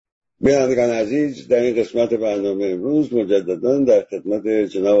بینندگان عزیز، در این قسمت برنامه امروز مجددا در خدمت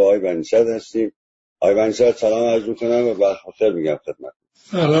جناب آقای بنیصدر هستیم. آقای بنیصدر سلام عرض می‌کنم و وقت بخیر میگم خدمت.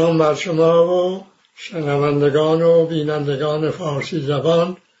 سلام بر شما و شنوندگان و بینندگان فارسی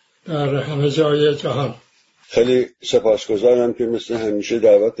زبان در همه جای جهان. خیلی سپاسگزارم که مثل همیشه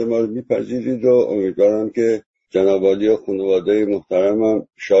دعوت ما رو میپذیرید و امیدوارم که جناب عالی و خانواده محترمم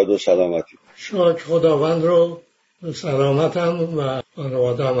شاد و سلامتی. شکر خداوند رو، سلامتم و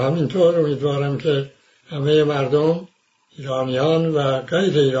خانواده‌ام همینطور. امیدوارم که همه مردم ایرانیان و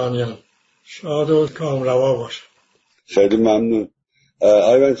غیر ایرانیان شاد و کامروا باشند. خیلی ممنون.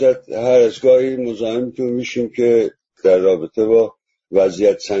 آقای بنیصدر، هر از گاهی مزاحمتون میشیم که در رابطه با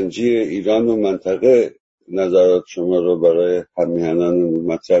وضعیت سنجی ایران و منطقه نظرات شما رو برای همیهنان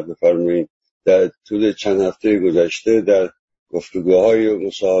مطرح بفرمایید. در طول چند هفته گذشته در گفتگوهای و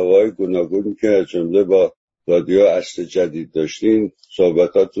مصاحبه‌های گوناگونی که از جمله با رادیو اصل جدید داشتین،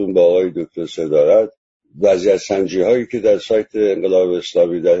 صحبتاتون با آقای دکتر صدارت، وضعیت سنجی هایی که در سایت انقلاب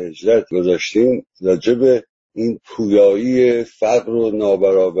اسلامی در هجرت گذاشتین راجع به این پویایی فقر و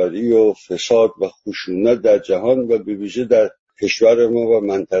نابرابری و فساد و خشونت در جهان و به ویژه در کشور ما و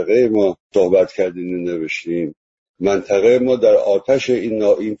منطقه ما صحبت کردین و نوشتین. منطقه ما در آتش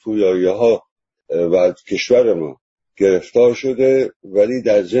این پویایی ها و کشور ما گرفتار شده، ولی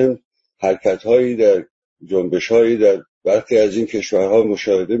در ضمن حرکت هایی در جنبش هایی در برخی از این کشورها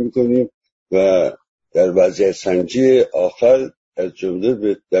مشاهده میکنیم و در وضعیت سنجی آخر از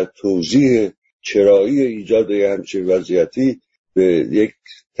جمله در توضیح چرایی ایجاد همچین وضعیتی به یک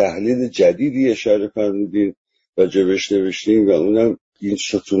تحلیل جدیدی اشاره فرمودین و جبش نوشتین و اونم این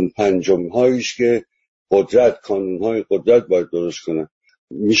ستون پنجم هاییش که قدرت، کانونهای قدرت باید درست کنن.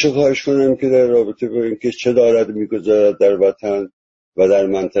 میشه خواهش کنم که در رابطه با اینکه چه دارد میگذارد در وطن و در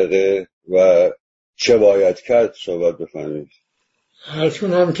منطقه و چه باید کرد صحبت بفرمایید.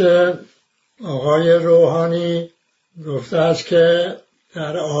 هرچون که آقای روحانی گفته است که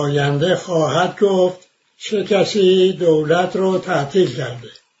در آینده خواهد گفت چه کسی دولت رو تعطیل کرده.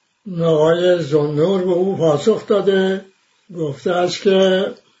 آقای زنور به او پاسخ داده، گفته است که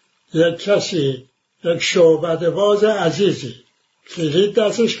یک کسی، یک شعبده باز عزیزی کلید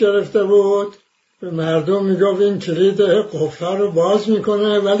دستش گرفته بود، به مردم میگفت این کلید قفل رو باز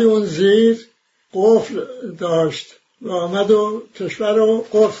میکنه، ولی اون زیر قفل داشت و آمد و کشور رو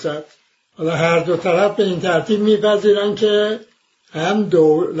قفل زد. حالا هر دو طرف به این ترتیب میپذیرن که هم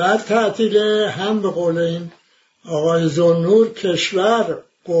دولت تعطیله، هم به قول این آقای زنور کشور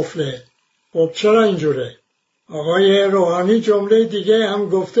قفله. خب چرا اینجوره؟ آقای روحانی جمله دیگه هم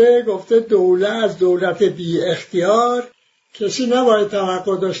گفته دولت از دولت بی اختیار کسی نباید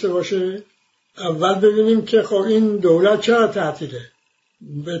توقع داشته باشه. اول ببینیم که خب این دولت چرا تعطیله.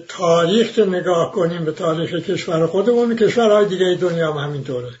 به تاریخ که نگاه کنیم، به تاریخ کشور خودمون، کشورهای دیگه دنیا هم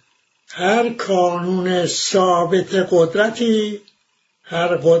همینطوره. هر کانون ثابت قدرتی،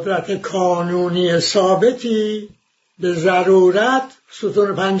 هر قدرت کانونی ثابتی به ضرورت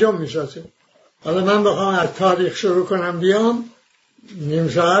ستون پنجم میشازه. حالا من بخوام از تاریخ شروع کنم بیام، نیم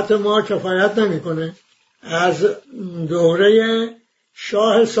ساعت ما کفایت نمیکنه. از دوره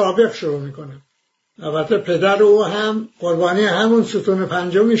شاه سابق شروع میکنم. البته پدر او هم قربانی همون ستون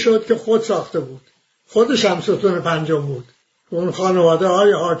پنجمی شد که خود ساخته بود. خودش هم ستون پنجم بود. اون خانواده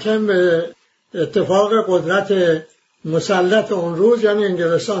های حاکم به اتفاق قدرت مسلط اون روز یعنی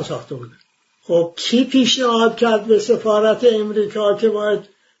انگلستان ساخته بود. خب کی پیشنهاد کرد به سفارت امریکا که باید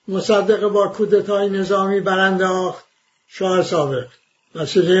مصدق با کودتای نظامی برانداخت؟ شاه سابق،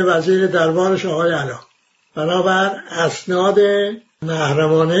 وسیله وزیر دربارش آقای علا. بنابر اسناد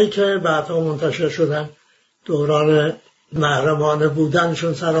محرمانه‌ای که بعدها منتشر شدن، دوران محرمانه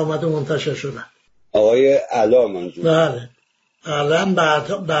بودنشون سر آمد و منتشر شدن. آقای علا منظور؟ بله، علا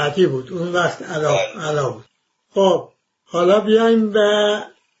بعدی بود، اون وقت علا بود. خب حالا بیایم به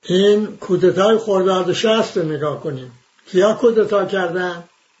این کودتای خرداد 60 نگاه کنیم. کیا کودتا کردن؟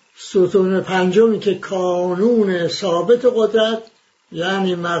 ستون پنجمی که کانون ثابت قدرت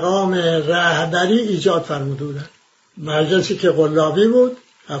یعنی مقام رهبری ایجاد فرموده بودن. مجلسی که قلابی بود،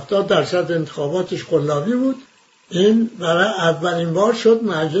 70% انتخاباتش قلابی بود. این برای اولین بار شد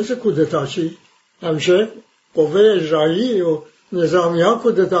مجلس کودتاچی. همیشه قوه اجرایی و نظامی ها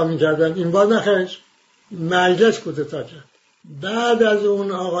کودتا میکردن، این بار نخیر، مجلس کودتا کرد. بعد از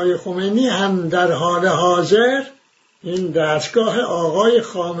اون آقای خمینی هم در حال حاضر این دستگاه آقای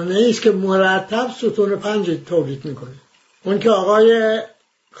خامنه‌ای است که مرتب ستون پنج تولید میکنه. اون که آقای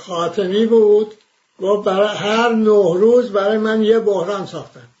خاتمی بود، گفت برای هر 9 روز برای من یه بحران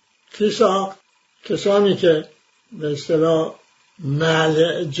ساختن. کی ساخت؟ کسانی که به اصطلاح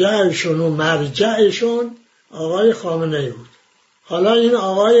ملجأشون و مرجعشون آقای خامنه‌ای بود. حالا این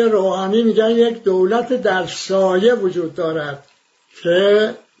آقای روحانی میگن یک دولت در سایه وجود دارد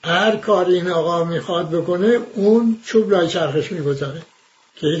که هر کاری این آقا میخواد بکنه اون چوب لای چرخش میگذاره،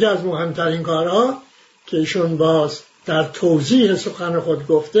 که یکی از مهمترین کارها که ایشون باز در توضیح سخن خود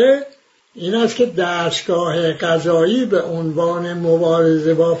گفته این است که دستگاه قضایی به عنوان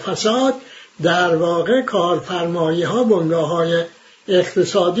مبارزه با فساد در واقع کارفرمایی ها بنگاه های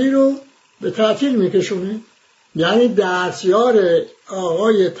اقتصادی رو به تعطیل میکشونه. یعنی دستیار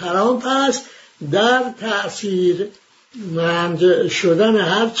آقای ترامپ است در تأثیر مند شدن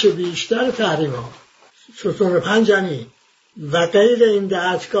هرچه بیشتر تحریم ها. ستون پنجمی و غیر این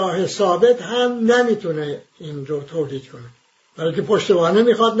دستگاه ثابت هم نمیتونه این رو تولید کنه، برای که پشتوانه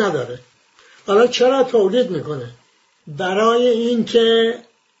میخواد نداره. حالا چرا تولید میکنه؟ برای این که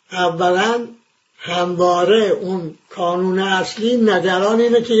اولا همواره اون کانون اصلی نگران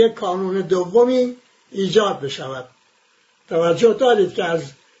اینه که یک کانون دومی ایجاد بشود. توجه دارید که از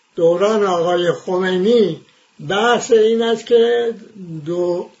دوران آقای خمینی بحث این است که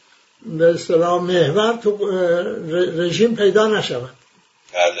دو به اصطلاح محور تو رژیم پیدا نشود.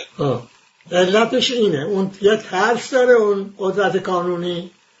 علتش اینه، اون یک حرف داره اون قدرت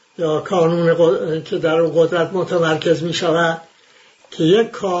قانونی یا کانون که در اون قدرت متمرکز می شود که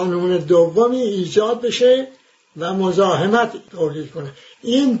یک کانون دومی ایجاد بشه و مزاحمت تولید کنه.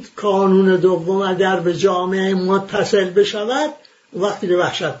 این کانون دوم اگر به جامعه متصل بشود وقتی به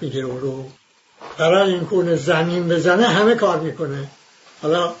وحشت میگیره رو برای این کنه زمین بزنه همه کار میکنه.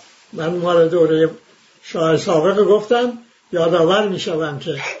 حالا من مال دوره شاه سابق گفتم، یادآور میشوم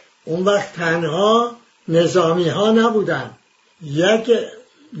که اون وقت تنها نظامی ها نبودن، یک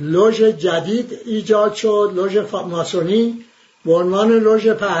لوژ جدید ایجاد شد، لوژ ماسونی به عنوان لوژ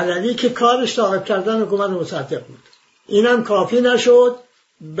پهلوی که کارش تعقیب کردن حکومت مصدق بود. اینم کافی نشد،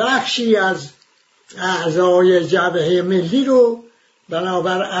 بخشی از اعضای جبهه ملی رو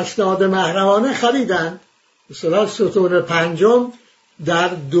بنابر اسناد محرمانه خریدن. مثلا ستون پنجم در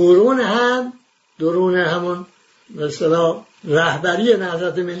درون همون مثلا رهبری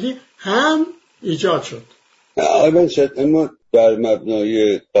نهضت ملی هم ایجاد شد. آقای بنیصدر، اما بر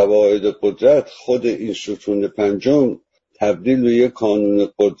مبنای قواعد قدرت خود این ستون پنجم تبدیل به یک کانون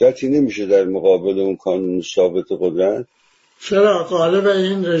قدرتی نمیشه در مقابل اون کانون ثابت قدرت؟ چرا؟ غالب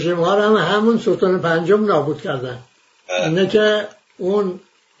این رژیم ها هم همون ستون پنجم نابود کردن. اینه که اون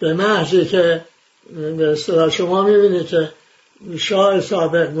به محضی که به اصطلاح شما میبینید که شاه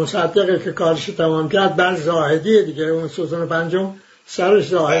سابق مصدقه که کارش تمام کرد، بر زاهدی دیگه، اون ستون پنجم سرش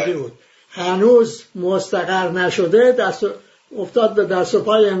زاهدی بود، هنوز مستقر نشده، افتاد به دست و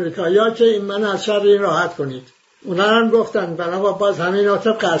پای امریکایی‌ها که این من از شر این راحت کنید. اونا هم گفتن بنابرای باز همین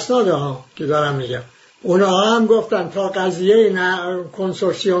طبق اسناده ها که دارم میگم، اونا هم گفتن تا قضیه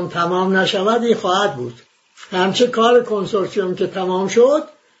کنسورسیوم تمام نشود این خواهد بود. همچه کار کنسورسیوم که تمام شد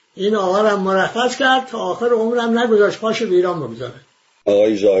این آقا هم مرخص کرد، تا آخر عمرم نگذاشت پاشو به ایران بگذاره.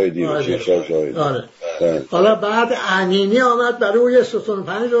 آقای زاهدی. آره. حالا بعد امینی آمد برای روی ستون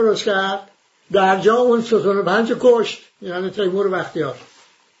پنج درست کرد، در جا اون ستون پنج کشت، یعنی تیمور بختیار،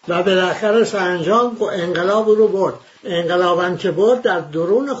 و بالاخره سرانجام انقلاب رو برد. انقلابم که برد در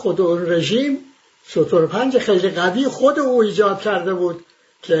درون خود اون رژیم ستون پنج خیلی قوی خود او ایجاد کرده بود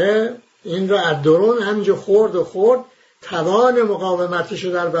که این رو از درون همینجا خورد توان مقاومتش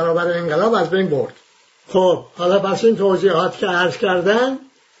در برابر انقلاب از بین برد. خب حالا پس این توضیحات که عرض کردن،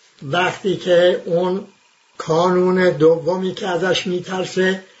 وقتی که اون کانون دومی که ازش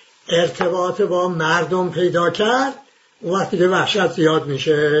میترسه ارتباط با مردم پیدا کرد، اون وقتی که وحشت زیاد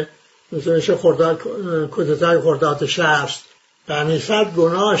میشه، مثل کودتای خرداد 60، بنیصدر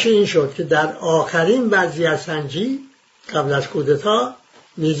گناهش این شد که در آخرین وضعیت سنجی قبل از کودتا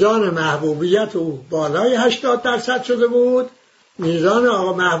میزان محبوبیت او بالای 80% شده بود، میزان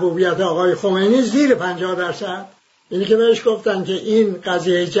محبوبیت آقای خمینی زیر 50%. اینی که بهش گفتن که این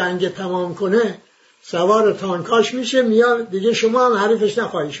قضیه جنگ تمام کنه سوار تانکاش میشه، میاد دیگه شما هم حریفش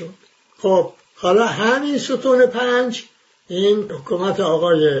نخواهی شد. خب حالا همین ستون پنج این حکومت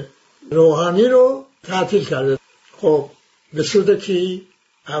آقای روحانی رو تعطیل کرده. خب به صورت کی؟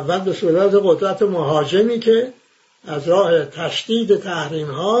 اول به صورت قدرت مهاجمی که از راه تشدید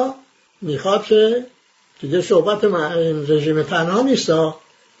تحریم ها میخواد که دیگه صحبت این رژیم تنها نیست،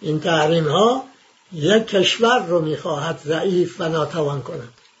 این تحریم ها یک کشور رو میخواهد ضعیف و ناتوان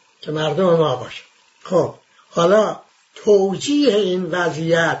کند که مردم ما باشه. خب حالا توجیه این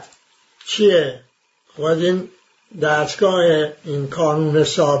وضعیت چیه؟ خب این دستگاه این کانون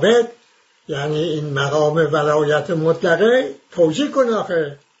ثابت، یعنی این مقام ولایت مطلقه توجیه کنه.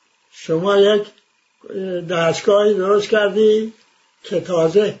 آخه شما یک دستگاهی درست کردی که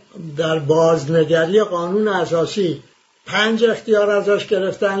تازه در بازنگری قانون اساسی 5 اختیار ازش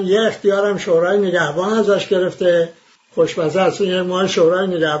گرفتن، 1 اختیارم شورای نگهبان ازش گرفته. خوشمزه است. ما شورای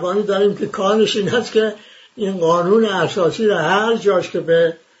نگهبانی داریم که کارش این است که این قانون اساسی را هر جاش که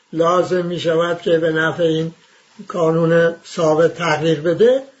به لازم می شود که به نفع این قانون ثابت تغییر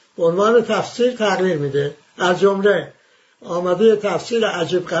بده، به عنوان تفسیر تغییر میده. از جمله آمده تفسیر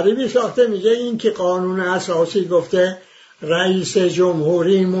عجیب غریبی ساخته، میگه این که قانون اساسی گفته رئیس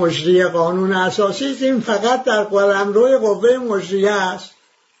جمهوری مجری قانون اساسی است، این فقط در قلمرو قوه مجریه است.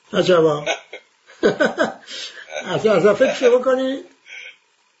 عجبا. از فکر شروع کنید.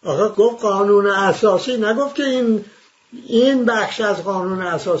 آقا گفت قانون اساسی، نگفت که این بخش از قانون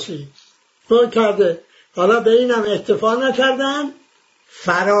اساسی فکر کرده. حالا به اینم اکتفا نکردن،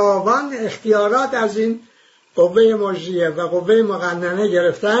 فراوان اختیارات از این قوه مجریه و قوه مقننه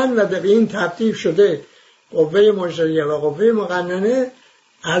گرفتن و به این تبدیل شده قوه مجریه و قوه مقننه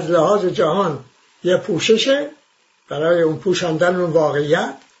از لحاظ جهان یه پوششه برای اون پوشاندن اون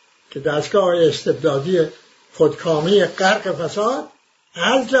واقعیت که دستگاه استبدادی خودکامی غرق فساد،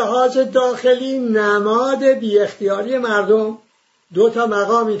 از لحاظ داخلی نماد بی اختیاری مردم. 2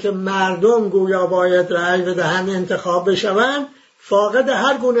 مقامی که مردم گویا باید رأی بدهن انتخاب بشوند فاقد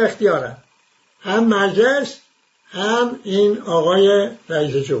هر گونه اختیارن، هم مجلس هم این آقای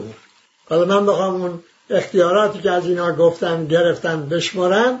رئیس جمهور. حالا من بخوام اون اختیاراتی که از اینا گفتن گرفتن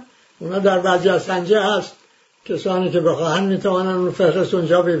بشمارم، اونا در وضعیت سنجی هست، کسانی که بخواهن میتوانن اون فهرست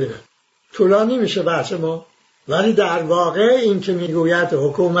اونجا ببینن. طولانی میشه بحث ما، ولی در واقع این که میگوید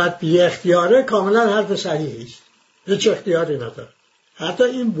حکومت بی اختیاره کاملا حرف صحیحی است. هیچ اختیاری نداره. حتی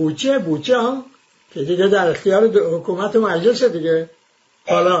این بودجه هم که دیگه در اختیار حکومت و مجلس دیگه.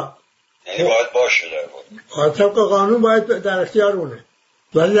 حالا یعنی باید باشه در طبق قانون باید در اختیار اونه،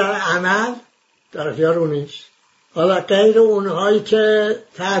 ولی در عمل در اختیار اون نیست. حالا غیر اونهایی که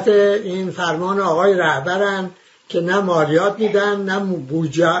تحت این فرمان آقای رهبرن که نه مالیات میدن نه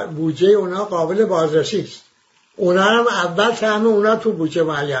بودجه اونا قابل بازرسی است، اونا هم اول سهم اونا تو بودجه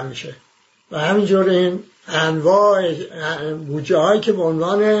معین میشه و همینجور این انواع بودجه هایی که به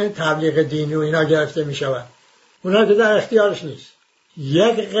عنوان تبلیغ دینی و اینا گرفته میشود، اونا که در اختیارش نیست.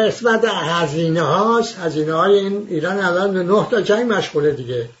 یک قسمت هزینه هاست، هزینه های این ایران الان به 9 تا جنگ مشغوله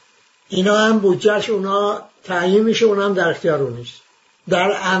دیگه، اینا هم بودجهش اونا تعیین میشه، اونا هم در اختیار اون نیست.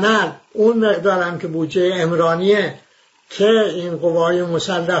 در عمل اون مقدار هم که بودجه عمرانیه که این قوای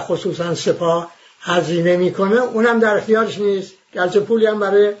مسلح خصوصا سپاه هزینه میکنه، اونم در اختیارش نیست، گرچه پولی هم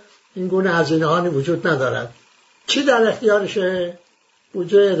برای این گونه هزینه ها وجود ندارد. چی در اختیارشه؟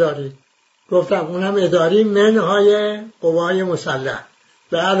 بودجه اداری. گفتم اونم اداری منهای قوای مسلح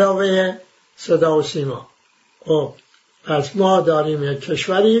به علاوه صدا و سیما. خب پس ما داریم یک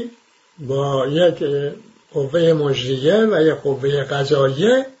کشوری با یک قوه مجریه و یک قوه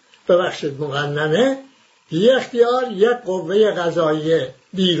قضاییه، ببخشید مقننه، بی اختیار، یک قوه قضاییه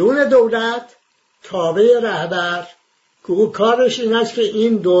بیرون دولت تابع رهبر که کارش این است که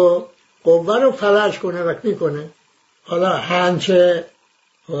این 2 قوه رو فلج کنه و میکنه. حالا همچه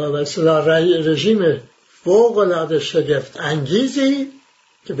به اصطلاح رژیم فوق‌العاده شگفت انگیزی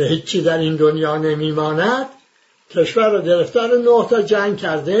که به هیچی در این دنیا نمیماند کشور رو گرفتار 9 تا جنگ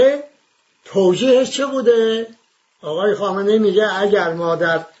کرده. توجیهش چه بوده؟ آقای خامنه‌ای میگه اگر ما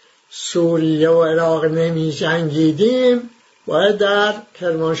در سوریه و عراق نمی جنگیدیم باید در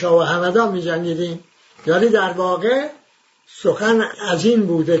کرمانشاه و همدان می جنگیدیم. یعنی در واقع سخن از این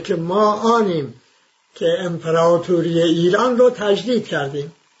بوده که ما آنیم که امپراتوری ایران رو تجدید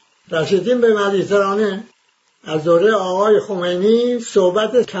کردیم. رسیدیم به مدیترانه. از دوره آقای خمینی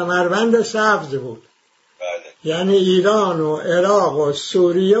صحبت کمربند سبز بود. یعنی ایران و عراق و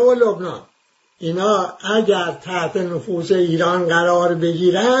سوریه و لبنان، اینا اگر تحت نفوذ ایران قرار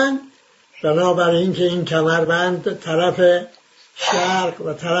بگیرن، بنابراین که این کمربند طرف شرق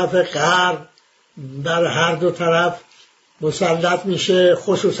و طرف غرب بر هر 2 طرف مسلط میشه،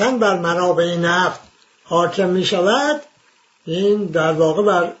 خصوصا بر منابع نفت حاکم میشود، این در واقع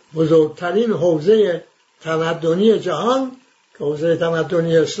بر بزرگترین حوزه تمدنی جهان که حوزه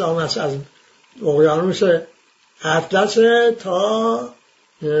تمدنی اسلام است، از اقیانوس اطلس تا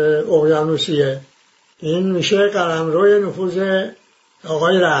اقیانوسیه، این میشه قلمروی نفوذ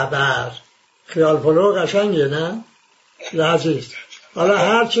آقای رهبر. خیال پلو قشنگه نه؟ لذیذ. حالا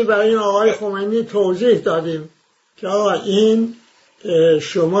هرچی برای این آقای خمینی توضیح دادیم که آقا این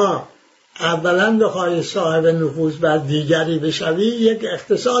شما اولا بخوای صاحب نفوذ بر دیگری بشوی، یک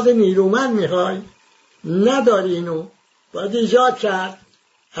اقتصاد نیرومند میخوای، نداری، اینو باید ایجاد کرد.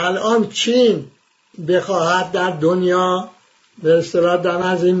 الان چین بخواهد در دنیا به اصطلاح دم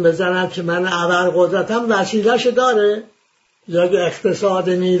از این بزند که من ابرقدرتم، وسیله‌اش داره، یک اقتصاد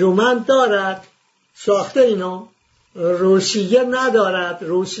نیرومند دارد، ساخته اینو. روسیه ندارد.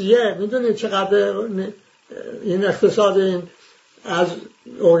 روسیه میدونید چقدر این اقتصاد این از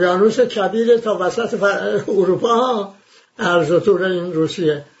اقیانوس کبیر تا وسط اروپا عرض و طول این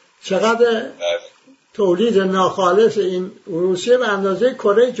روسیه، چقدر تولید ناخالص این روسیه به اندازه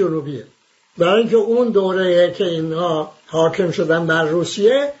کره جنوبیه. برای اینکه اون دوره که اینها حاکم شدن بر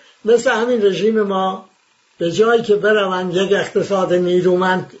روسیه مثل همین رژیم ما به جایی که برون یک اقتصاد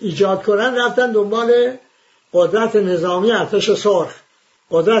نیرومند ایجاد کنن رفتن دنبال قدرت نظامی ارتش سرخ،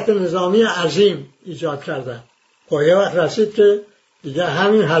 قدرت نظامی عظیم ایجاد کردن. خب یه وقت رسید که دیگه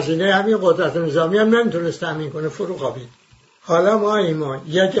همین هزینه همین قدرت نظامی هم نمیتونست تامین کنه، فرو خوابید. حالا ما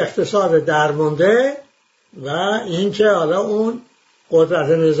یک اقتصاد درمونده و این که حالا اون قدرت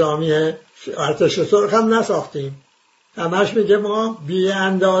نظامی ارتش سرخ هم نساختیم. همش میگه ما بی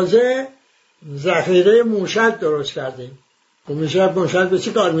اندازه ذخیره موشک درست کردیم. موشک به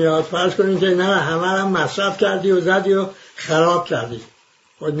چی کار میاد؟ فرض کنیم که اینا همه هم مصرف کردی و زدی و خراب کردی.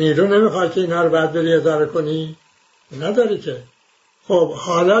 خود نیرو نمیخواد که اینا رو بعد بری اداره کنی؟ نداری که. خب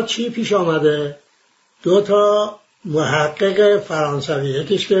حالا چی پیش آمده؟ 2 محقق فرانسوی،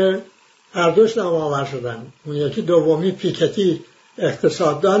 یکیش که هر دوش نام آور شدن، اون یکی دومی پیکتی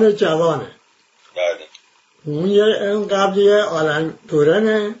اقتصاددان جوانه. اون قبلی آلن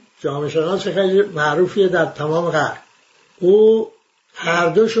تورن جامعه شناس خیلی معروفیه در تمام غرب. او هر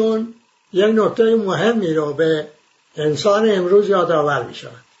دوشون یک نکته مهمی رو به انسان امروز یادآور میشن.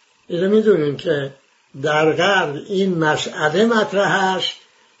 اینو میدونیم که در غرب این مسئله مطرح است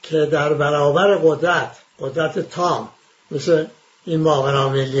که در برابر قدرت تام مثل این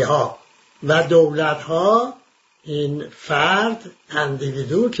ماوراملی ها و دولت ها، این فرد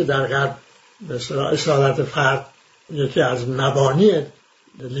اندیویدو که در غرب مثلا اصالت فرد یکی از مبانی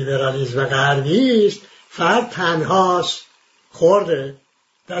لیبرالیسم غربی است، فرد تنهاست، خورده،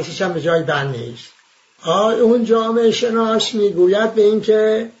 دستش هم به جای بند نیست. اون جامعه شناس میگوید به این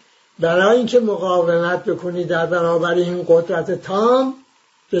که برای اینکه مقاومت بکنی در برابر این قدرت تام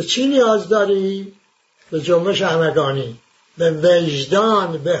به چی نیاز داری؟ به جنبش همگانی، به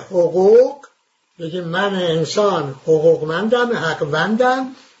وجدان، به حقوق. بگی من انسان حقوقمندم،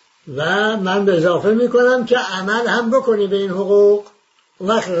 حقوندم و من به اضافه میکنم که عمل هم بکنی به این حقوق.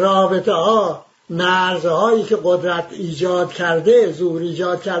 وقت رابطه ها، مرزهایی که قدرت ایجاد کرده، زور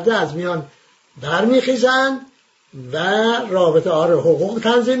ایجاد کرده از میان برمیخیزن و رابطه ها رو حقوق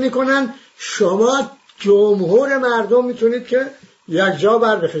تنظیم میکنن. شما جمهور مردم میتونید که یک جا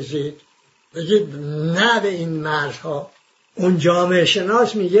بر بخیزید، بگید نه به این مرزها. اون جامعه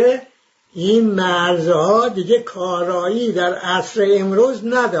شناس میگه این مرزها دیگه کارایی در عصر امروز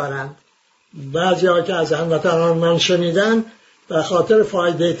ندارند. بعضی ها که از هموطنان من شنیدن به خاطر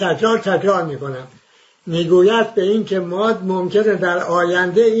فایده تکرار میکنم، میگوید به این که ما ممکنه در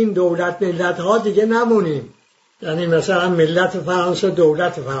آینده این دولت ملت ها دیگه نمونیم. یعنی مثلا ملت فرانسه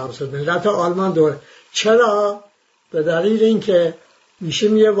دولت فرانسه، ملت آلمان دولت. چرا؟ به دلیل این که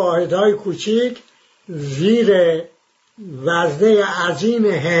میشیم یه واحدهای کوچیک زیر وزنه عظیم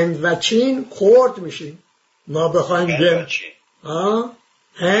هند و چین خورد میشیم. ما بخوایم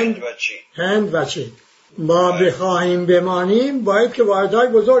هند و چین ما بخواهیم بمانیم باید که واحدهای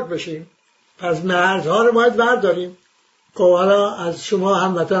بزرگ بشیم. پس مرزها رو باید برداریم. که حالا از شما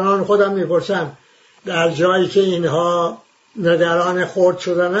هموطنان خودم میپرسم، در جایی که اینها نگران خرد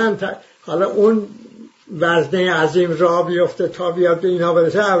شدنن، حالا اون وزنه عظیم را بیفته تا بیاد به اینها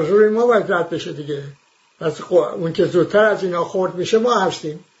برسه، ابزور ما باید رد بشه دیگه. پس اون که زودتر از اینها خرد میشه ما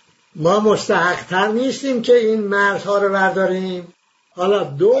هستیم. ما مستحق‌تر نیستیم که این مرزها رو برداریم. حالا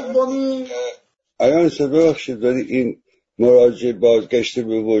دومی اگر ببخشید ولی این مراجعه بازگشت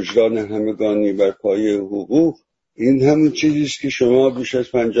به وجدان همگانی بر پایه حقوق، این همون چیزیست که شما بیش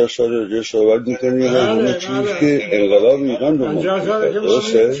از 50 سال راجع صحبت می‌کنید و همون چیزی که انقلاب ایران رو 50 سال که ما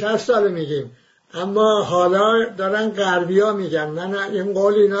 60 سال میگیم. اما حالا دارن غربی‌ها میگن. من این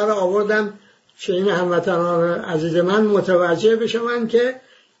قول اینا رو آوردم که این هموطنان عزیز من متوجه بشن که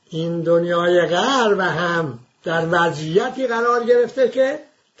این دنیای غرب هم در وضعیتی قرار گرفته که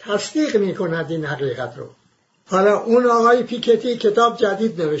تصدیق میکند این حقیقت رو. حالا اون آقای پیکتی کتاب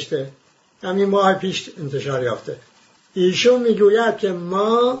جدید نوشته، همین ماه پیش انتشار یافته. ایشون میگوید که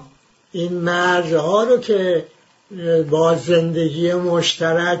ما این مرزها رو که با زندگی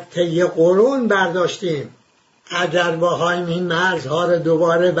مشترک طی قرون برداشتیم، اگر بخوایم این مرزها رو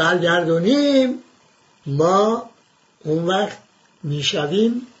دوباره برگردونیم، ما اون وقت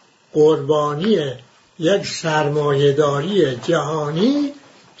میشویم قربانی یک سرمایه‌داری جهانی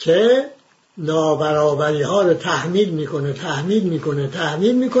که نابرابری ها رو تحمیل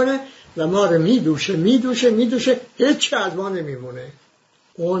میکنه و ما رو میدوشه، هیچ از ما نمیمونه.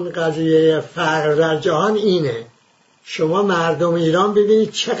 اون قضیه فقر در جهان اینه. شما مردم ایران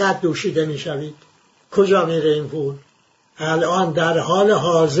ببینید چقدر دوشیده میشوید. کجا میره این پول؟ الان در حال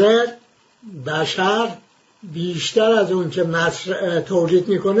حاضر بشر بیشتر از اون که تولید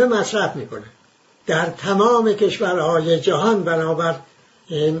میکنه مصرف میکنه. در تمام کشورهای جهان بنابر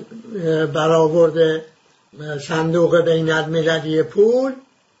این برآورد صندوق بین المللی پول،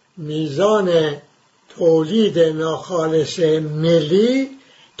 میزان تولید ناخالص ملی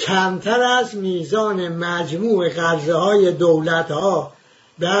کمتر از میزان مجموع قرضه های دولت ها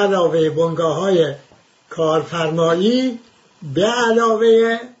به علاوه بنگاه های کارفرمایی به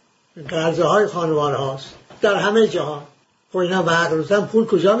علاوه قرضه های خانوار هاست در همه جهان. خب اینا بردارن پول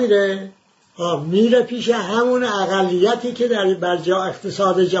کجا میره؟ میره پیش همون اقلیتی که در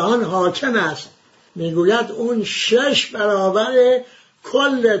اقتصاد جهان حاکم است. میگوید اون 6 برابر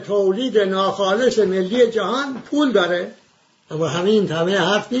کل تولید ناخالص ملی جهان پول داره. اما همین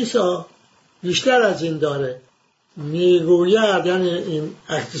حرف نیست، بیشتر از این داره. میگوید، یعنی این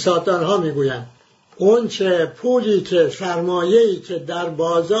اقتصاددان ها میگویند اون چه پولی که سرمایه‌ای که در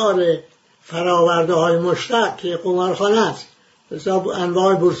بازار فراورده های مشترک که قمارخانه است، حساب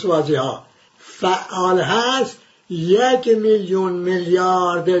انواع بورس‌بازی ها فعال هست، 1 میلیون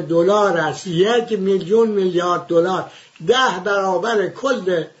میلیارد دلار است. 1 میلیون میلیارد دلار 10 برابر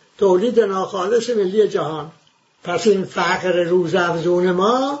کل تولید ناخالص ملی جهان. پس این فقر روزافزون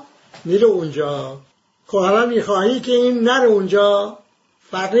ما میره اونجا. خب حالا میخواهی که این نره اونجا،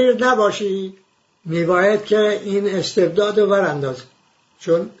 فقیر نباشی، میباید که این استبداد رو براندازی،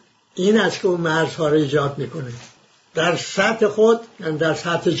 چون این است که اون مرزها رو ایجاد میکنه. در سطح خود، یعنی در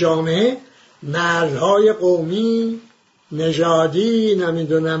سطح جامعه، مرزهای قومی، نژادی،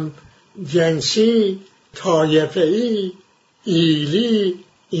 نمیدونم جنسی، طایفه‌ای، ایلی،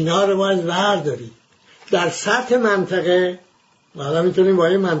 اینا رو باید برداری. در سطح منطقه، حالا میتونیم با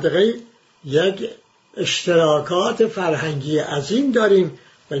این منطقه یک اشتراکات فرهنگی عظیم داریم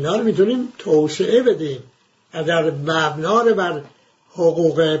و اینا رو میتونیم توسعه بدیم. اگر مبنا رو بر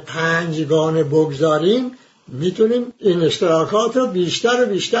حقوق پنجگانه بگذاریم، میتونیم این اشتراکات رو بیشتر و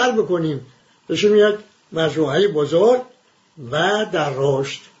بیشتر بکنیم، بشیم یک مجموعه بزرگ و در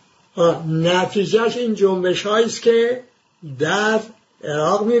رشد. نتیجهش این جنبش هاییست که در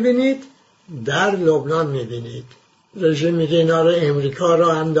عراق میبینید، در لبنان میبینید. رژیم میگه اینا رو امریکا رو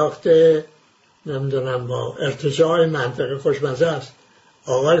انداخته، نمیدونم با ارتجاع منطقه خوشمزه است.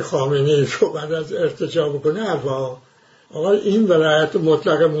 آقای خامنه‌ای رو بعد از ارتجاع بکنه حرفا. آقای این ولایت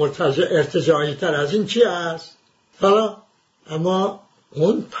مطلق ارتجاعی تر از این چی است؟ حالا اما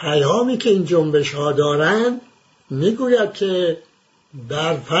اون پیامی که این جنبش ها دارن میگوید که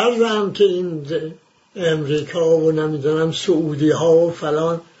در فرض هم که این امریکا و نمیدونم سعودی ها و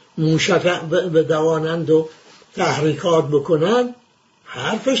فلان موشک بدوانند و تحریکات بکنن،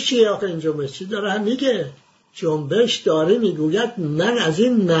 حرفش چیه؟ آخه این جنبش چی داره هم میگه؟ جنبش داره میگوید من از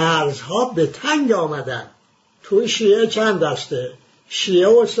این مرزها به تنگ آمدم. توی شیعه چند دسته؟ شیعه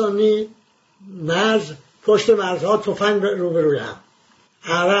و سنی، مرز پشت مرزها تفنگ روبروی هم،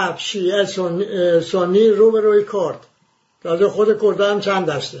 عرب، شیعه، سنی روبروی کرد، تازه خود کرد هم چند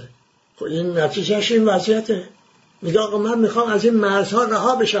دسته. خب این نتیجهش این وضعیته. میگه آقا من میخوام از این مرزها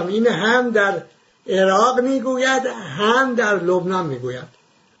رها بشم. این هم در عراق میگوید، هم در لبنان میگوید.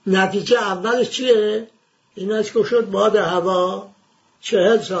 نتیجه اولش چیه؟ این است که شد باد هوا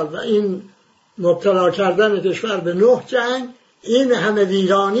 40 سال و این مبتلا کردن کشور به 9 جنگ، این همه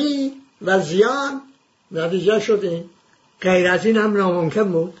ویرانی و زیان، نتیجه شد این. غیر از این هم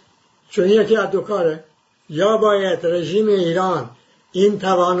ناممکن بود، چون یکی از دو کاره: یا باید رژیم ایران این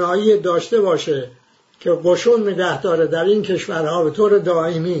توانایی داشته باشه که قشون نگه داره در این کشورها به طور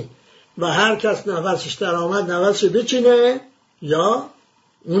دائمی و هر کس نفسش در آمد نفسش بچینه، یا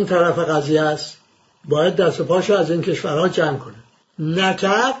اون طرف قضیه است باید دست و پاشو از این کشورها جمع کنه.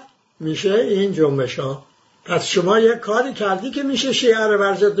 نکرد میشه این جنبش ها. پس شما یک کاری کردی که میشه شیعه رو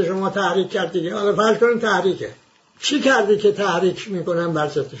بر ضد شما تحریک کردی. حالا فرض کنیم تحریکه، چی کردی که تحریک میکنن بر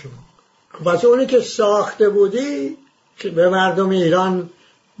ضد شما؟ پس اونی که ساخته بودی که به مردم ایران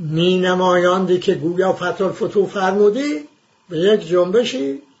می نمایاندی که گویا فتح الفتوح فرمودی، به یک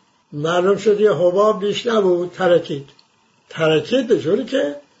جنبشی معلوم شد یه حباب بیش نبود، ترکید به جوری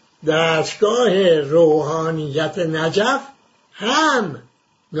که دستگاه روحانیت نجف هم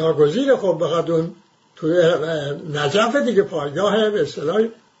ناگزیر خب بخواد اون توی نجف دیگه پایگاه به اصطلاح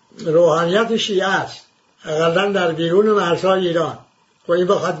روحانیت شیعه است، اقلا در بیرون مرزهای ایران. خب این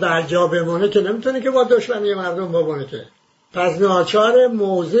بخواد برجا بمونه که نمیتونه که با دشمنی مردم بمونه که، پس ناچار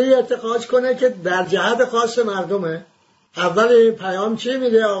موضعی اتخاذ کنه که در جهت خاص مردمه. اول پیام چی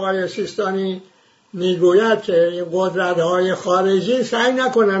میده آقای سیستانی؟ میگوید که قدرت‌های خارجی سعی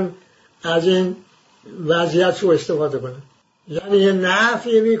نکنن از این وضعیت سوء استفاده کنه. یعنی یه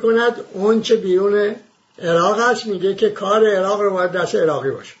نفی میکند اون چه بیرون عراق هست، میگه که کار عراق رو باید دست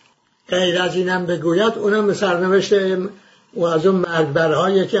عراقی باشه. غیر از اینم بگوید اونم به سرنوشت و از اون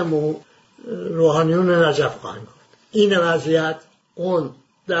مرگبرهایی که روحانیون نجف خواهند گفت. این وضعیت اون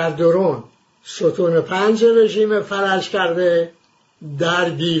در درون ستون 5 رژیم فلج کرده، در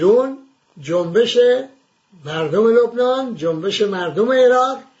بیرون جنبش مردم لبنان، جنبش مردم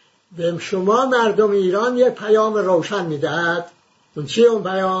عراق به شما مردم ایران یک پیام روشن میدهد. اون چیه اون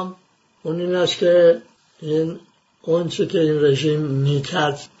پیام؟ اون این است که اون چی که این رژیم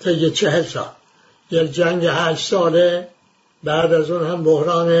میکرد طی 40 سال، یک جنگ 8 ساله، بعد از اون هم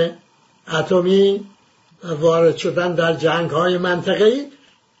بحران اتمی، وارد شدن در جنگ‌های منطقه‌ای،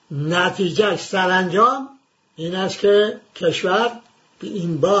 نتیجه سرانجام این است که کشور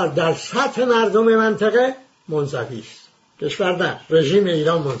این بار در سطح مردم منطقه منزوی است. کشور نه، رژیم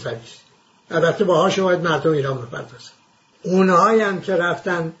ایران منزوی است. البته باهاش باید مردم ایران بپردازن. اونهایی هم که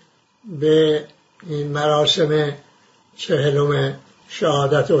رفتن به این مراسم 40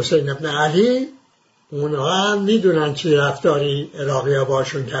 شهادت حسین بن علی، اونها هم میدونن چی رفتاری عراقی‌ها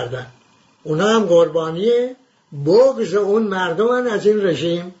باشون کردن. اونها هم قربانی بغض اون مردمن از این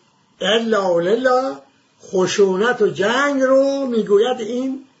رژیم. الا و لله خشونت و جنگ رو میگوید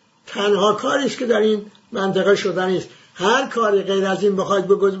این تنها کاریست که در این منطقه شدنی است. هر کاری غیر از این بخواید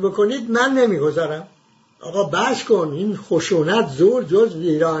بکنید من نمیگذارم. آقا بس کن، این خشونت زور جز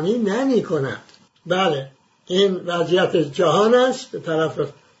ویرانی نمی کند. بله این وضعیت جهان است، به طرف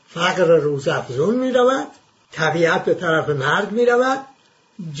فقر روزافزون می رود، طبیعت به طرف مرگ می رود.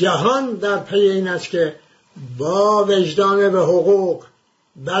 جهان در پی این است که با وجدان به حقوق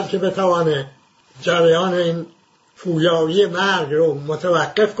بلکه بتوانه جریان این پویایی مرگ رو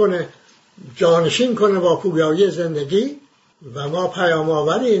متوقف کنه، جانشین کنه با پویایی زندگی. و ما پیام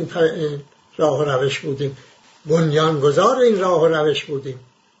آور این راه و روش بودیم، بنیانگذار این راه و روش بودیم.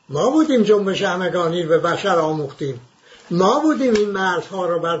 ما بودیم جنبش همگانی به بشر آموختیم، ما بودیم این مرزها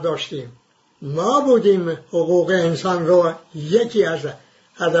رو برداشتیم، ما بودیم حقوق انسان رو یکی از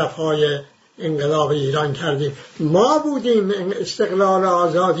هدفهای انقلاب ایران کردیم، ما بودیم استقلال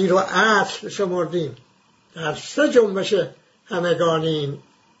آزادی رو اصل شمردیم. در 3 جنبش همگانی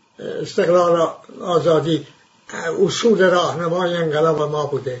استقلال آزادی اصول راهنمای انقلاب ما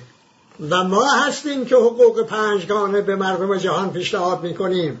بوده و ما هستیم که حقوق 5گانه به مردم جهان پیشنهاد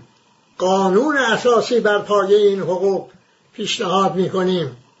میکنیم. قانون اساسی بر پایه این حقوق پیشنهاد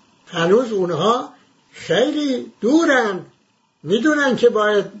میکنیم. هنوز اونها خیلی دورن، میدونن که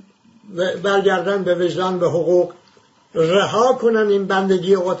باید برگردن به وجدان به حقوق، رها کنن این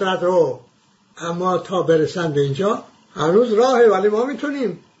بندگی قدرت رو، اما تا برسن به اینجا هنوز راهه. ولی ما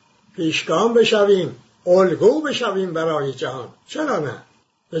میتونیم پیشگام بشویم، الگو بشویم برای جهان. چرا نه؟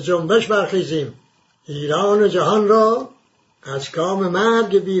 به جنبش برخیزیم، ایران و جهان را از کام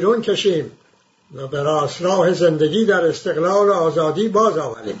مرگ بیرون کشیم و به راست راه زندگی در استقلال و آزادی باز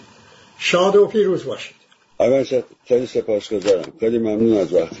آوریم. شاد و پیروز باشید. آقای خیلی سپاسگزارم، خیلی ممنون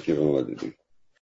از وقتی که به ما دیدید.